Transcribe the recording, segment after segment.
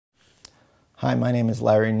Hi, my name is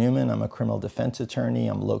Larry Newman. I'm a criminal defense attorney.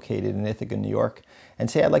 I'm located in Ithaca, New York. And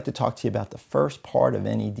today I'd like to talk to you about the first part of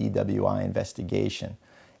any DWI investigation.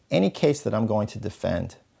 Any case that I'm going to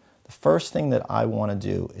defend, the first thing that I want to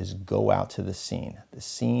do is go out to the scene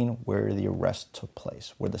where the arrest took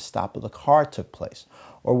place, where the stop of the car took place,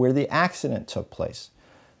 or where the accident took place.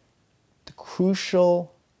 The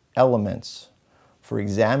crucial elements for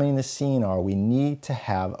examining the scene are we need to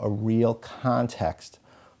have a real context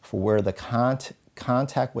for where the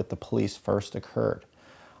contact with the police first occurred.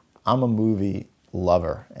 I'm a movie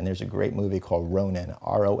lover, and there's a great movie called Ronin,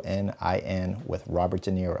 R-O-N-I-N, with Robert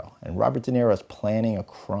DeNiro. And Robert DeNiro is planning a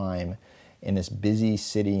crime in this busy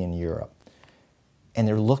city in Europe. And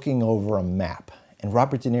they're looking over a map. And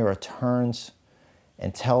Robert De Niro turns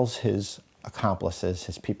and tells his accomplices,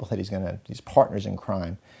 his people that his partners in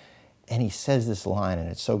crime, and he says this line, and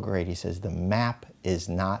it's so great. He says, "The map is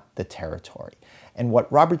not the territory." And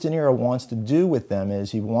what Robert De Niro wants to do with them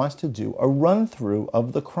is he wants to do a run-through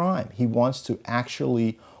of the crime. He wants to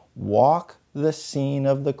actually walk the scene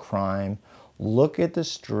of the crime, look at the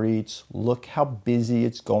streets, look how busy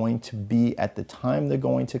it's going to be at the time they're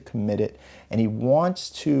going to commit it, and he wants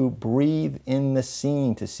to breathe in the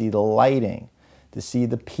scene to see the lighting, to see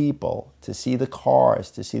the people, to see the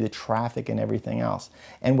cars, to see the traffic and everything else.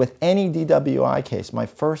 And with any DWI case, my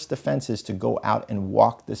first defense is to go out and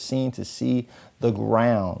walk the scene to see the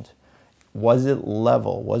ground. Was it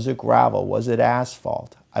level? Was it gravel? Was it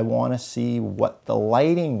asphalt? I want to see what the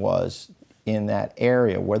lighting was in that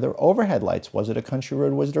area. Were there overhead lights? Was it a country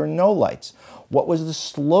road? Was there no lights? What was the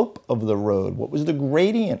slope of the road? What was the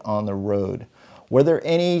gradient on the road? Were there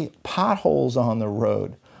any potholes on the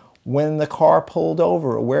road? When the car pulled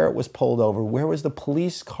over, or where it was pulled over, where was the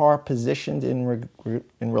police car positioned in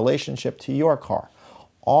relationship to your car?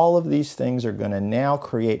 All of these things are going to now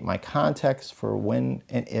create my context for when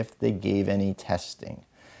and if they gave any testing.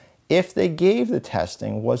 If they gave the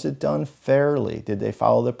testing, was it done fairly? Did they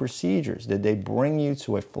follow the procedures? Did they bring you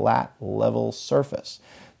to a flat, level surface?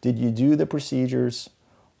 Did you do the procedures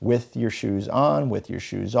with your shoes on, with your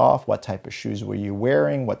shoes off? What type of shoes were you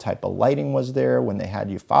wearing? What type of lighting was there when they had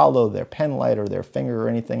you follow their pen light or their finger or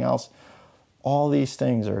anything else? All these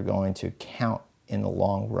things are going to count in the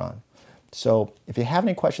long run. So if you have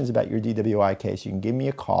any questions about your DWI case, you can give me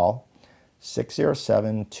a call,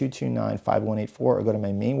 607-229-5184, or go to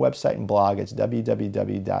my main website and blog. It's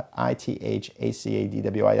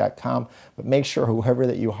www.ithacadwi.com. But make sure whoever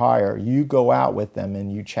that you hire, you go out with them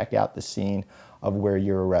and you check out the scene of where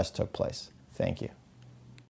your arrest took place. Thank you.